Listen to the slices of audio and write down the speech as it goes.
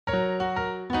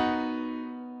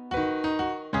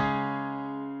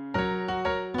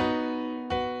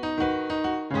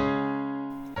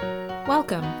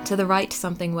Welcome to the Write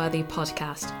Something Worthy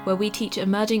podcast, where we teach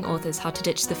emerging authors how to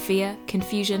ditch the fear,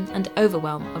 confusion, and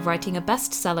overwhelm of writing a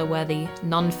bestseller-worthy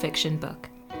non-fiction book.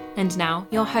 And now,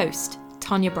 your host,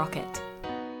 Tanya Brockett.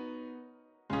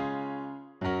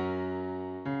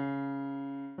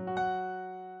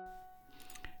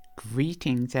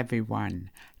 Greetings, everyone.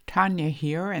 Tanya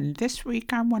here, and this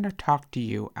week I want to talk to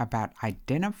you about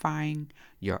identifying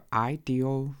your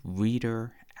ideal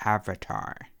reader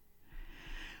avatar.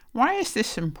 Why is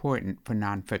this important for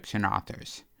nonfiction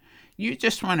authors? You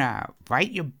just want to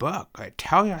write your book or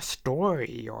tell your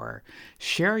story or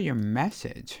share your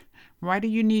message. Why do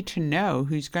you need to know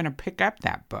who's going to pick up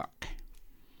that book?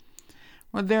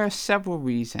 Well, there are several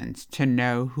reasons to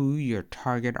know who your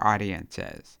target audience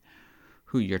is,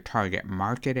 who your target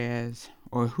market is,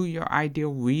 or who your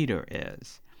ideal reader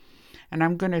is. And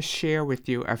I'm going to share with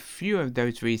you a few of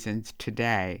those reasons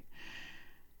today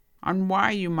on why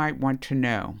you might want to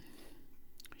know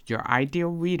your ideal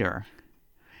reader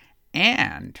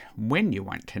and when you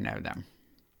want to know them.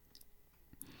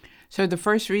 So the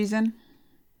first reason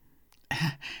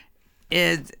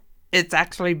is it's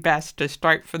actually best to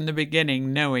start from the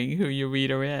beginning knowing who your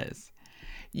reader is.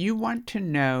 You want to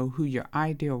know who your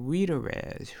ideal reader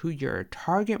is, who your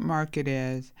target market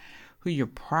is, who your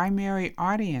primary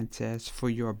audience is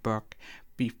for your book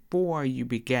before you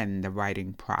begin the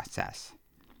writing process.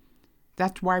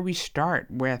 That's why we start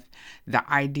with the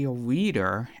ideal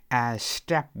reader as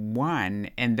step 1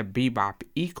 in the Bebop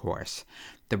e-course,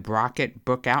 the Brockett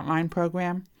Book Outline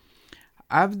Program.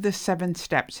 Of the 7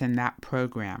 steps in that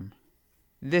program,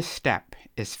 this step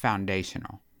is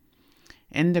foundational.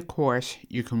 In the course,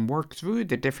 you can work through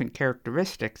the different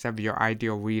characteristics of your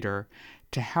ideal reader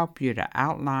to help you to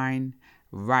outline,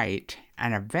 write,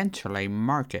 and eventually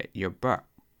market your book.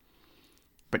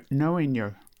 But knowing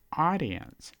your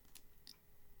audience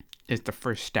is the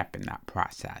first step in that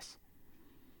process.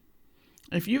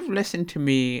 If you've listened to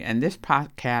me and this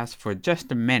podcast for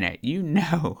just a minute, you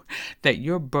know that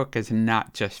your book is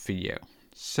not just for you.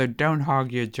 So don't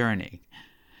hog your journey.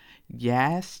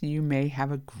 Yes, you may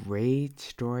have a great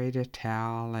story to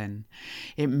tell, and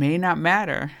it may not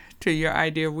matter to your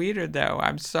ideal reader, though.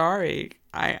 I'm sorry.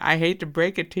 I hate to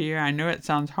break it to you. I know it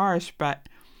sounds harsh, but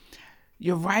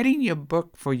you're writing your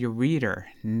book for your reader,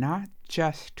 not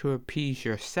just to appease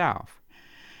yourself.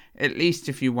 At least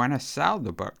if you want to sell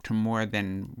the book to more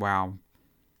than,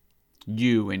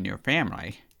 you and your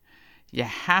family. You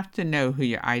have to know who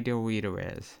your ideal reader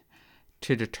is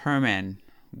to determine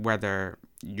whether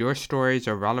your stories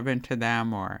are relevant to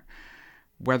them or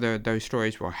whether those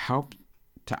stories will help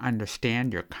to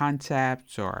understand your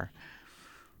concepts or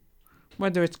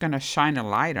whether it's going to shine a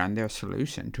light on their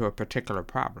solution to a particular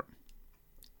problem.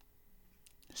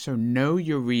 So know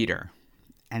your reader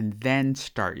and then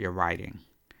start your writing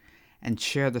and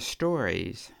share the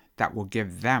stories that will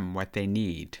give them what they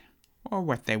need or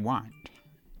what they want.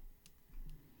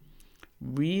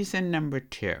 Reason number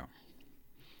 2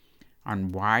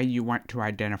 on why you want to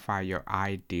identify your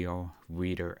ideal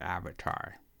reader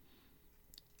avatar.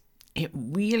 It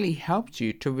really helps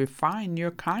you to refine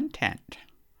your content.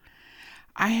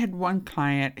 I had one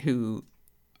client who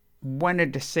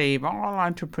wanted to save all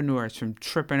entrepreneurs from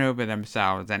tripping over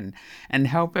themselves and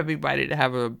help everybody to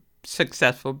have a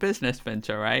successful business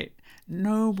venture, right?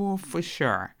 Noble for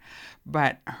sure.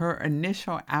 But her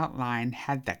initial outline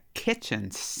had the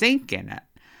kitchen sink in it,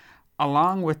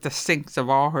 along with the sinks of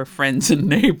all her friends and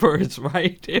neighbors,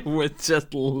 right? It was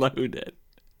just loaded.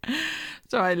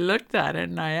 So I looked at it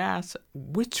and I asked,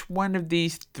 which one of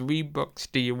these 3 books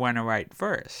do you want to write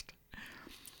first?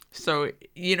 So,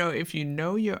 if you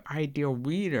know your ideal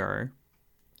reader,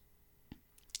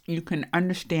 you can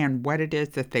understand what it is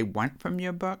that they want from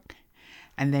your book,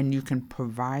 and then you can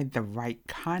provide the right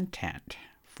content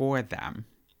for them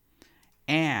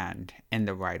and in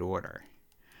the right order.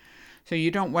 So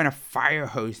you don't want to fire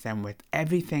hose them with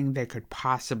everything they could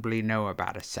possibly know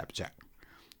about a subject.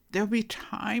 There'll be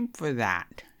time for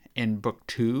that in book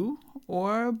 2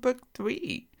 or book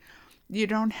 3. You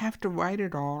don't have to write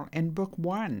it all in book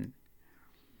 1.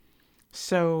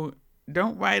 So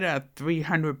don't write a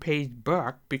 300-page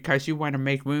book because you want to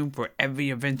make room for every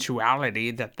eventuality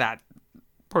that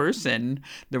person,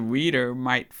 the reader,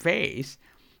 might face.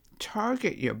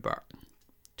 Target your book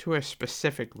to a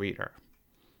specific reader.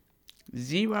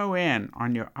 Zero in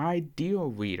on your ideal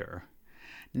reader,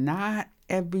 not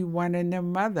everyone and their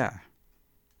mother.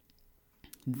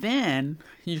 Then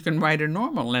you can write a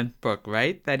normal length book,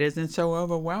 right? That isn't so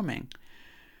overwhelming.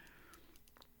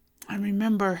 I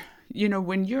remember,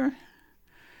 when you're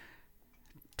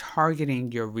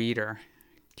targeting your reader,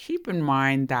 keep in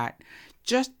mind that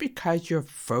Just because you're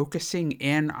focusing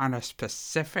in on a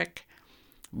specific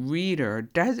reader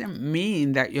doesn't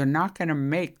mean that you're not going to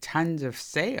make tons of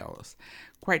sales.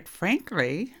 Quite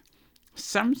frankly,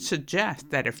 some suggest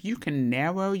that if you can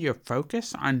narrow your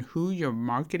focus on who you're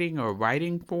marketing or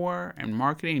writing for and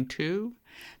marketing to,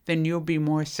 then you'll be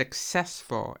more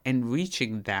successful in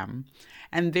reaching them,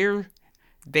 and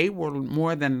they will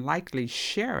more than likely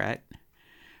share it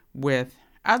with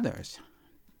others.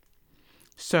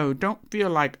 So don't feel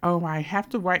like, oh, I have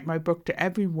to write my book to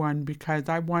everyone because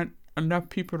I want enough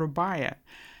people to buy it.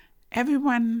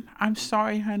 Everyone, I'm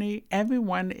sorry, honey,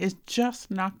 everyone is just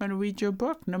not going to read your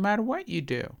book no matter what you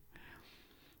do.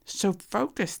 So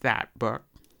focus that book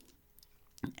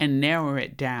and narrow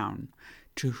it down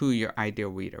to who your ideal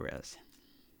reader is.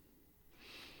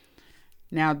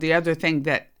 Now, the other thing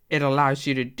that it allows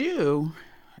you to do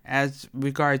as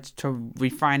regards to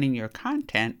refining your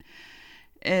content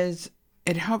is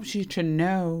it helps you to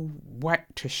know what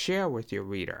to share with your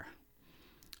reader.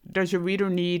 Does your reader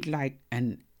need like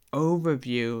an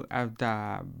overview of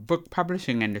the book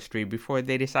publishing industry before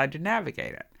they decide to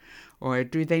navigate it? Or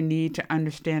do they need to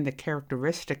understand the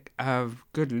characteristic of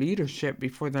good leadership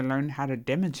before they learn how to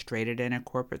demonstrate it in a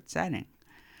corporate setting?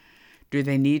 Do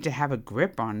they need to have a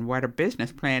grip on what a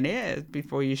business plan is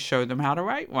before you show them how to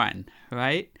write one,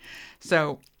 right?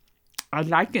 So I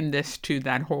liken this to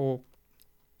that whole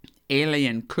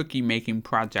alien cookie making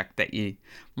project that you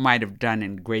might have done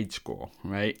in grade school,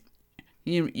 right?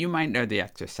 You might know the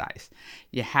exercise.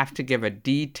 You have to give a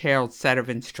detailed set of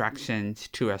instructions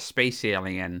to a space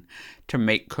alien to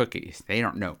make cookies. They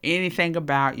don't know anything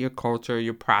about your culture,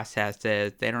 your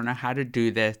processes. They don't know how to do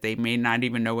this. They may not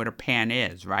even know what a pan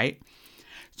is, right?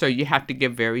 So you have to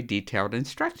give very detailed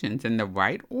instructions in the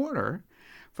right order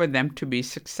for them to be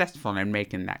successful in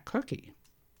making that cookie.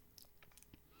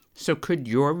 So could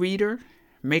your reader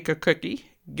make a cookie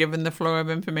given the flow of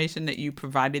information that you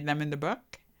provided them in the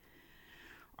book?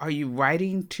 Are you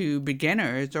writing to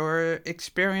beginners or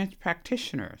experienced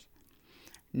practitioners?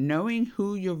 Knowing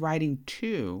who you're writing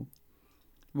to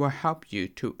will help you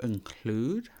to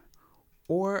include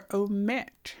or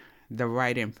omit the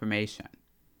right information.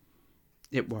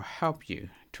 It will help you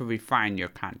to refine your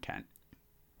content.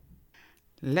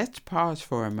 Let's pause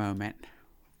for a moment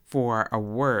for a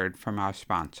word from our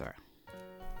sponsor.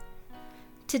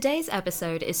 Today's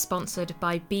episode is sponsored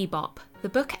by Bebop, the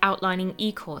book outlining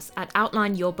e-course at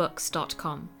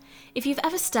outlineyourbooks.com. If you've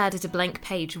ever stared at a blank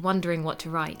page wondering what to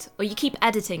write, or you keep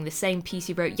editing the same piece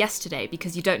you wrote yesterday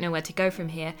because you don't know where to go from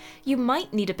here, you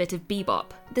might need a bit of Bebop.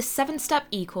 This 7-step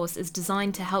e-course is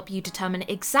designed to help you determine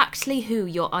exactly who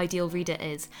your ideal reader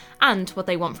is, and what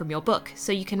they want from your book,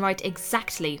 so you can write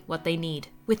exactly what they need,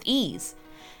 with ease.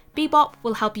 Bebop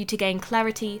will help you to gain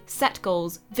clarity, set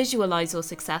goals, visualize your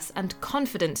success, and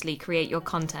confidently create your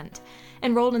content.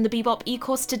 Enroll in the Bebop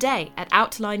e-course today at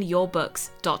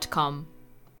outlineyourbooks.com.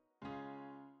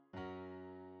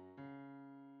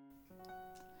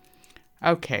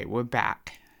 Okay, we're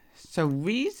back. So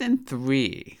reason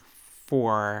 3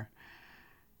 for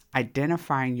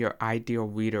identifying your ideal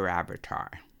reader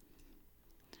avatar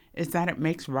is that it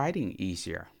makes writing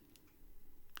easier.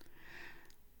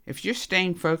 If you're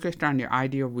staying focused on your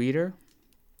ideal reader,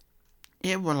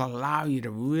 it will allow you to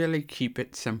really keep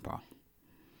it simple.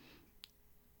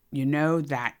 You know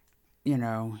that, you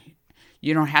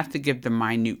don't have to give the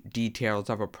minute details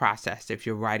of a process if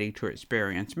you're writing to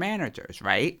experienced managers,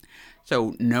 right?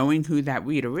 So knowing who that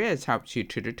reader is helps you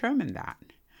to determine that.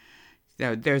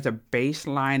 So there's a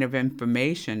baseline of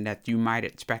information that you might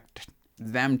expect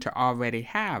them to already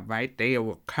have, right? They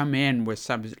will come in with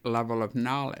some level of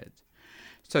knowledge.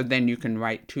 So then you can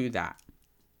write to that.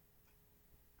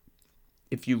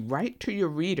 If you write to your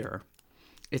reader,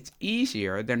 it's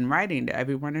easier than writing to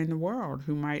everyone in the world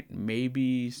who might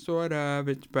maybe sort of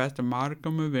express a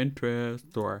modicum of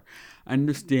interest or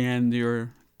understand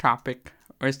your topic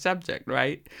or subject,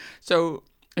 right? So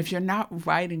if you're not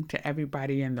writing to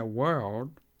everybody in the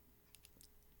world,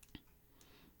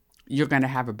 you're going to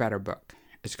have a better book.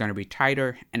 It's going to be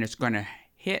tighter, and it's going to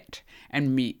hit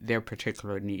and meet their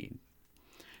particular need.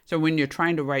 So when you're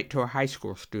trying to write to a high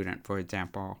school student, for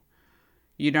example,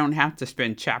 you don't have to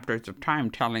spend chapters of time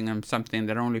telling them something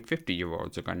that only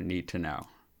 50-year-olds are going to need to know.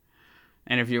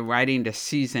 And if you're writing to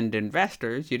seasoned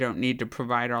investors, you don't need to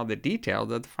provide all the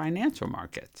details of the financial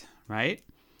markets, right?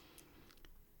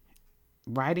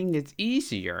 Writing is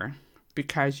easier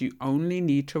because you only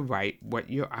need to write what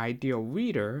your ideal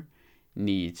reader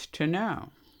needs to know.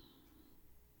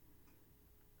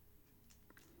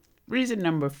 Reason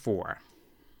number 4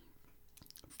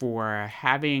 for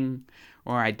having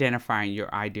or identifying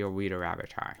your ideal reader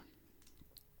avatar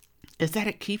is that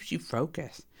it keeps you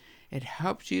focused. It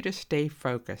helps you to stay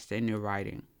focused in your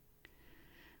writing.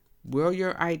 Will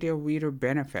your ideal reader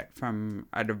benefit from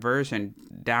a diversion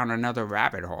down another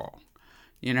rabbit hole?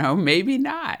 Maybe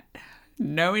not.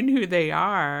 Knowing who they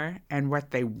are and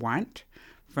what they want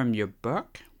from your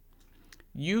book,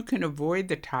 you can avoid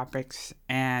the topics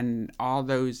and all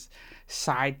those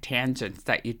side tangents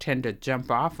that you tend to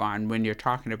jump off on when you're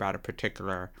talking about a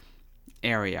particular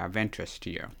area of interest to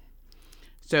you.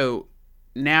 So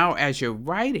now as you're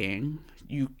writing,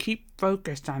 you keep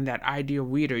focused on that ideal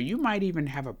reader. You might even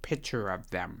have a picture of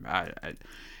them,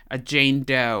 a Jane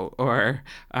Doe or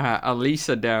a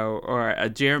Lisa Doe or a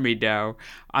Jeremy Doe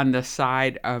on the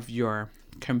side of your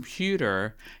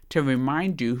computer to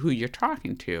remind you who you're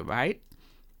talking to, right?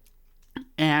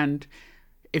 And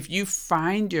if you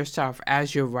find yourself,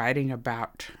 as you're writing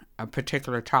about a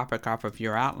particular topic off of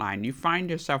your outline, you find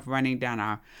yourself running down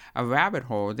a rabbit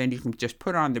hole, then you can just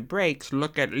put on the brakes,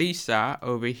 look at Lisa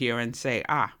over here and say,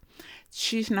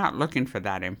 she's not looking for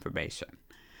that information.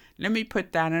 Let me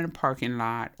put that in a parking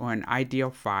lot or an ideal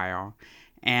file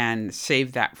and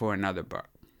save that for another book.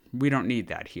 We don't need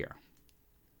that here.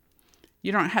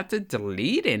 You don't have to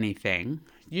delete anything.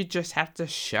 You just have to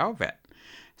shelve it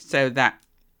so that,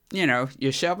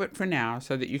 you shelve it for now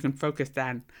so that you can focus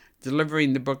on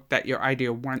delivering the book that your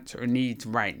ideal wants or needs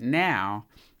right now.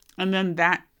 And then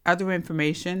that other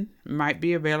information might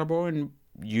be available and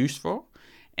useful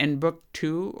in book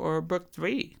 2 or book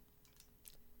 3.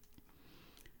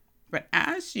 But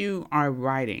as you are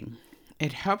writing,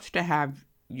 it helps to have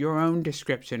your own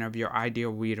description of your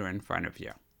ideal reader in front of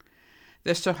you.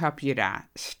 This will help you to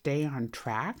stay on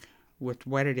track with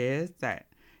what it is that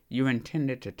you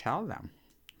intended to tell them.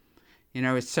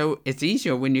 It's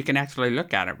easier when you can actually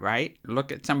look at it, right?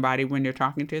 Look at somebody when you're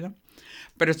talking to them.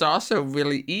 But it's also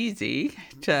really easy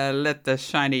to let the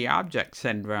shiny object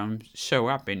syndrome show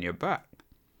up in your book.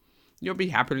 You'll be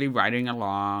happily writing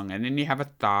along, and then you have a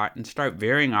thought and start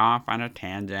veering off on a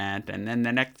tangent, and then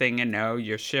the next thing you know,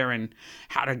 you're sharing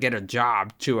how to get a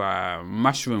job to a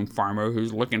mushroom farmer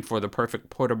who's looking for the perfect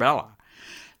portobello.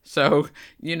 So,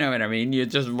 you know what I mean? You're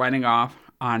just running off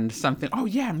on something. Oh,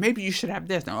 yeah, maybe you should have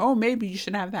this. Oh, maybe you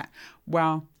should have that.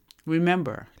 Well,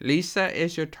 remember, Lisa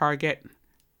is your target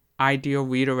ideal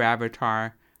reader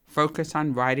avatar. Focus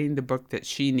on writing the book that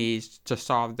she needs to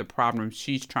solve the problem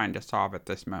she's trying to solve at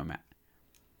this moment.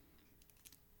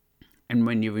 And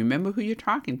when you remember who you're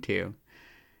talking to,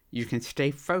 you can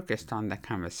stay focused on the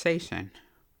conversation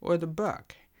or the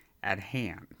book at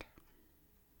hand.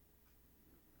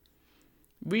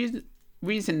 Reason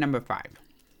number 5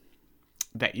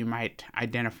 that you might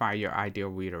identify your ideal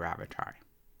reader avatar.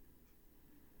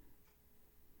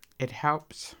 It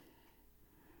helps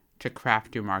to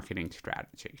craft your marketing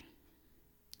strategy.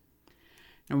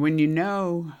 And when you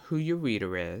know who your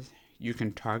reader is, you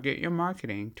can target your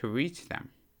marketing to reach them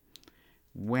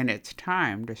when it's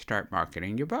time to start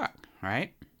marketing your book,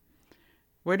 right?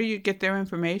 Where do you get their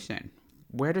information?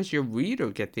 Where does your reader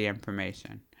get the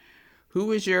information?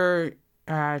 Who is your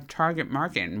target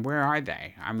market and where are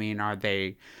they? I mean, are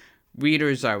they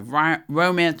readers of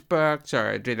romance books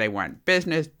or do they want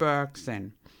business books?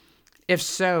 And if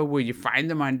so, will you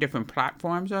find them on different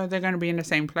platforms or are they going to be in the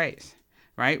same place,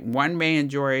 right? One may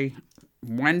enjoy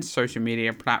one social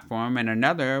media platform and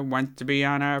another wants to be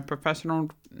on a professional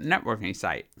networking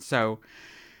site. So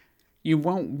you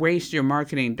won't waste your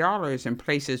marketing dollars in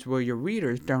places where your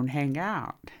readers don't hang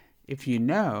out if you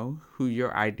know who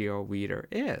your ideal reader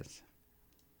is.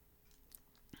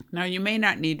 Now, you may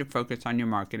not need to focus on your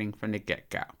marketing from the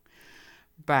get-go,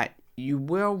 but you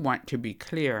will want to be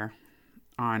clear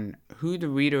on who the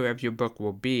reader of your book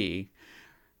will be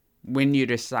when you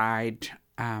decide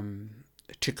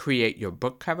to create your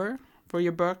book cover for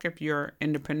your book if you're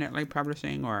independently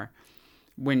publishing, or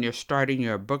when you're starting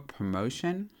your book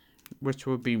promotion, which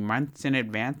will be months in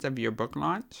advance of your book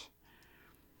launch.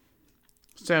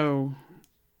 So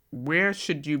where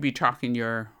should you be talking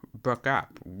your book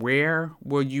up? Where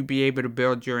will you be able to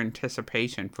build your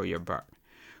anticipation for your book?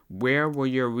 Where will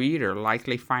your reader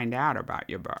likely find out about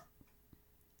your book?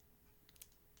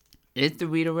 Is the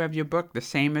reader of your book the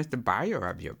same as the buyer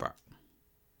of your book?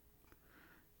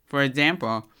 For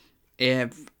example,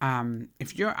 if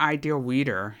your ideal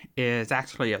reader is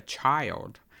actually a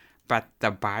child, but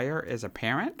the buyer is a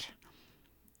parent,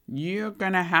 you're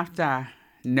going to have to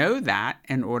know that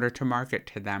in order to market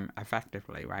to them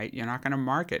effectively, right? You're not going to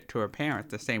market to a parent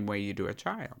the same way you do a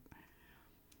child.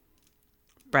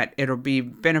 But it'll be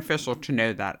beneficial to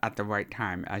know that at the right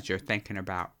time as you're thinking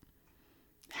about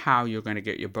how you're going to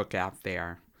get your book out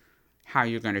there, how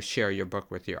you're going to share your book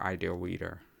with your ideal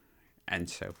reader, and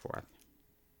so forth.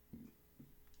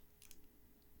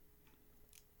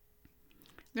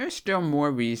 There's still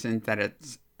more reasons that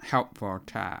it's helpful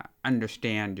to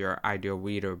understand your ideal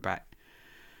reader, but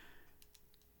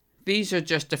these are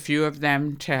just a few of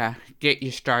them to get you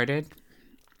started.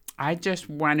 I just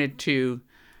wanted to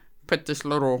put this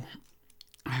little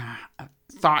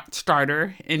thought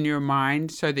starter in your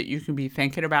mind so that you can be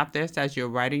thinking about this as you're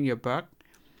writing your book.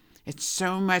 It's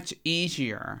so much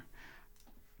easier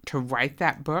to write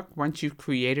that book once you've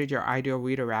created your ideal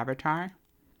reader avatar.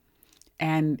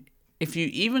 And if you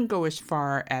even go as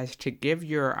far as to give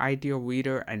your ideal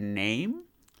reader a name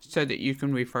so that you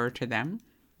can refer to them,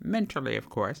 mentally of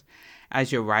course,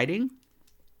 as you're writing,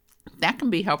 that can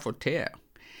be helpful too.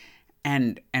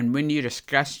 And when you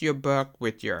discuss your book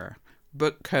with your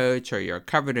book coach or your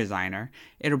cover designer,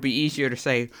 it'll be easier to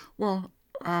say, well,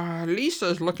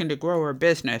 Lisa's looking to grow her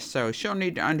business, so she'll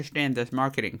need to understand this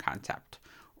marketing concept.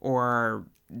 Or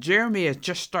Jeremy is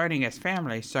just starting his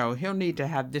family, so he'll need to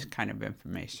have this kind of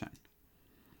information.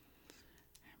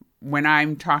 When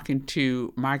I'm talking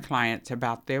to my clients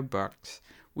about their books,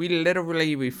 we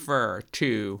literally refer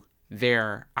to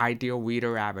their ideal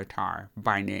reader avatar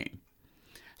by name.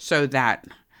 So that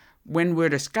when we're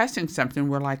discussing something,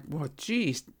 we're like, well,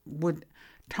 geez, would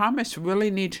Thomas really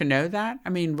need to know that? I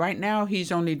mean, right now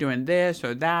he's only doing this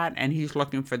or that, and he's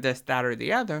looking for this, that, or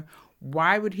the other.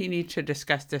 Why would he need to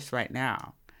discuss this right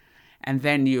now? And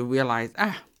then you realize,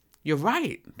 you're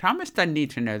right. Thomas doesn't need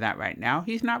to know that right now.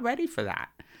 He's not ready for that.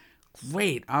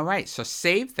 Great. All right. So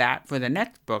save that for the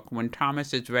next book when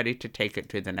Thomas is ready to take it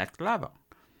to the next level.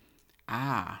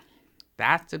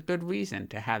 That's a good reason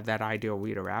to have that ideal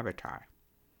reader avatar.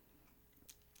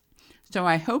 So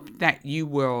I hope that you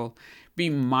will be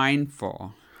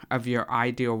mindful of your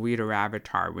ideal reader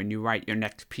avatar when you write your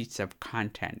next piece of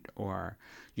content or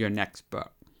your next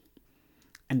book.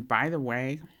 And by the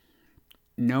way,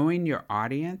 knowing your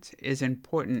audience is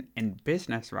important in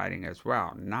business writing as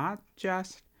well, not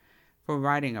just for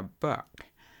writing a book.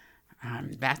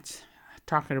 That's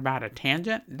talking about a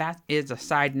tangent. That is a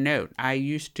side note. I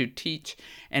used to teach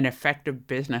an effective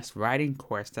business writing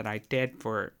course that I did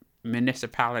for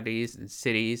municipalities and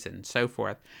cities and so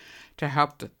forth to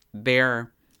help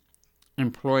their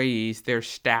employees, their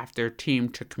staff, their team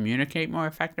to communicate more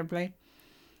effectively.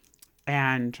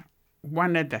 And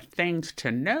one of the things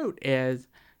to note is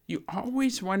you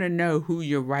always want to know who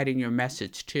you're writing your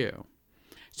message to.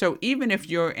 So even if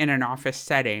you're in an office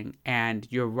setting and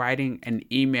you're writing an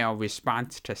email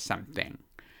response to something,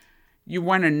 you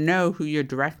want to know who you're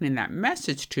directing that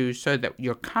message to so that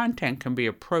your content can be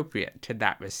appropriate to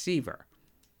that receiver.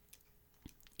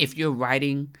 If you're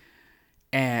writing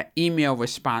an email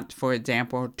response, for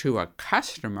example, to a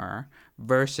customer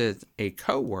versus a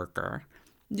coworker,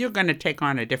 you're going to take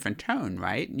on a different tone,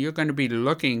 right? You're going to be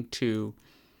looking to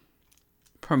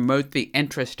promote the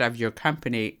interest of your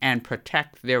company and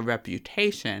protect their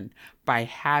reputation by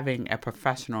having a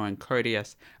professional and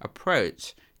courteous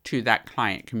approach to that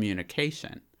client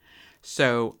communication.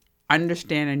 So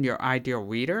understanding your ideal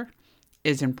reader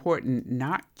is important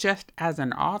not just as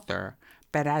an author,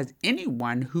 but as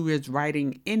anyone who is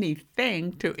writing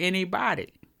anything to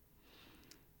anybody.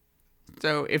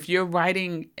 So if you're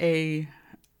writing a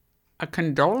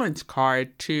condolence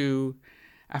card to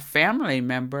a family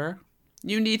member,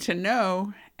 you need to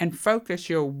know and focus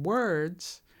your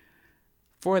words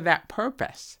for that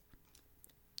purpose.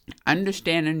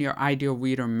 Understanding your ideal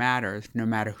reader matters no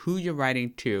matter who you're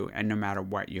writing to and no matter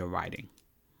what you're writing.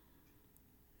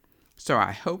 So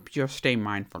I hope you'll stay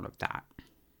mindful of that.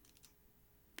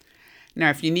 Now,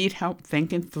 if you need help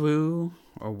thinking through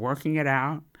or working it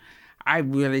out, I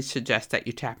really suggest that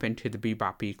you tap into the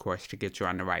Bebop e-course to get you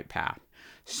on the right path.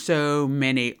 So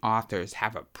many authors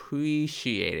have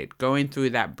appreciated going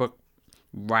through that book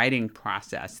writing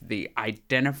process, the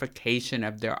identification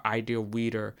of their ideal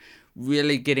reader,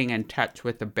 really getting in touch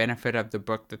with the benefit of the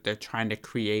book that they're trying to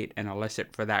create and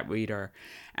elicit for that reader,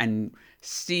 and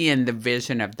seeing the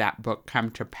vision of that book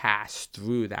come to pass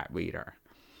through that reader.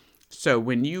 So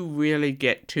when you really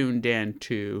get tuned in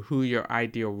to who your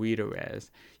ideal reader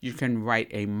is, you can write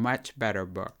a much better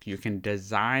book. You can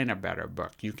design a better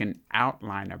book. You can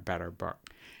outline a better book.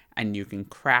 And you can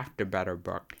craft a better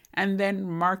book. And then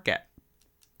market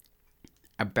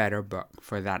a better book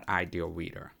for that ideal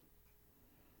reader.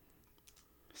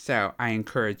 So I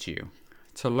encourage you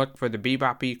to look for the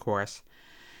Bebop e-course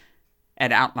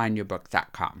at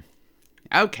outlineyourbook.com.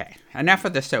 Okay, enough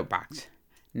of the soapbox.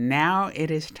 Now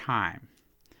it is time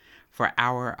for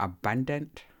our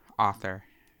abundant author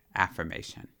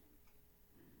affirmation.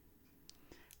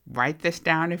 Write this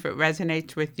down if it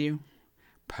resonates with you.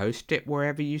 Post it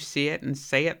wherever you see it and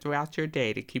say it throughout your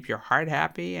day to keep your heart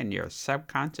happy and your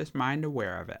subconscious mind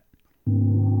aware of it.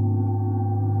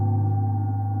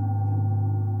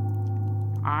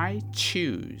 I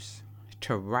choose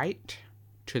to write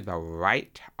to the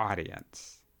right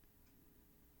audience.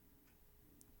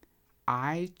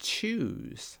 I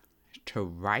choose to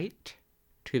write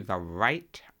to the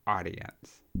right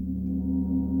audience.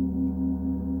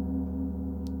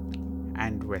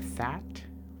 And with that,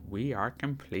 we are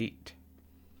complete.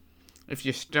 If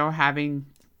you're still having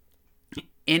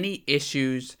any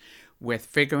issues with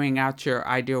figuring out your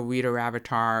ideal reader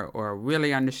avatar or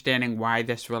really understanding why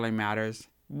this really matters,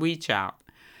 reach out.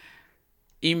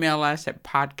 Email us at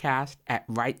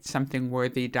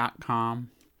podcast@writesomethingworthy.com.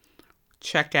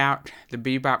 Check out the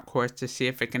Bebop course to see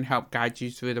if it can help guide you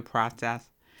through the process.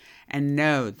 And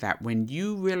know that when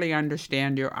you really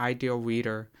understand your ideal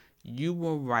reader, you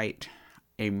will write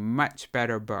a much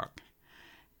better book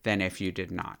than if you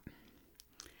did not.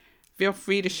 Feel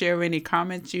free to share any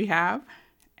comments you have,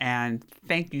 and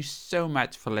thank you so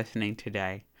much for listening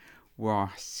today.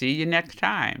 We'll see you next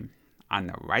time on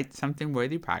the Write Something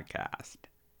Worthy podcast.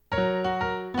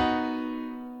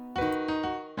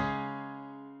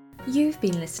 You've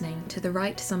been listening to the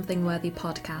Write Something Worthy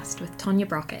podcast with Tonya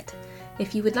Brockett.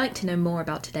 If you would like to know more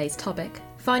about today's topic,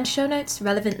 find show notes,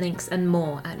 relevant links, and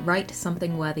more at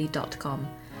writesomethingworthy.com.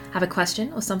 Have a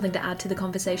question or something to add to the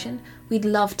conversation? We'd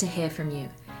love to hear from you.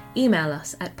 Email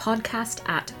us at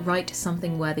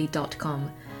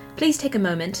podcast@writesomethingworthy.com. Please take a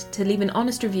moment to leave an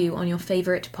honest review on your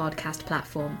favourite podcast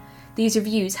platform. These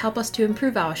reviews help us to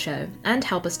improve our show and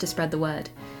help us to spread the word.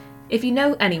 If you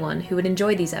know anyone who would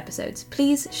enjoy these episodes,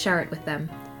 please share it with them.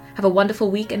 Have a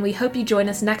wonderful week, and we hope you join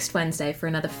us next Wednesday for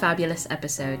another fabulous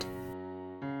episode.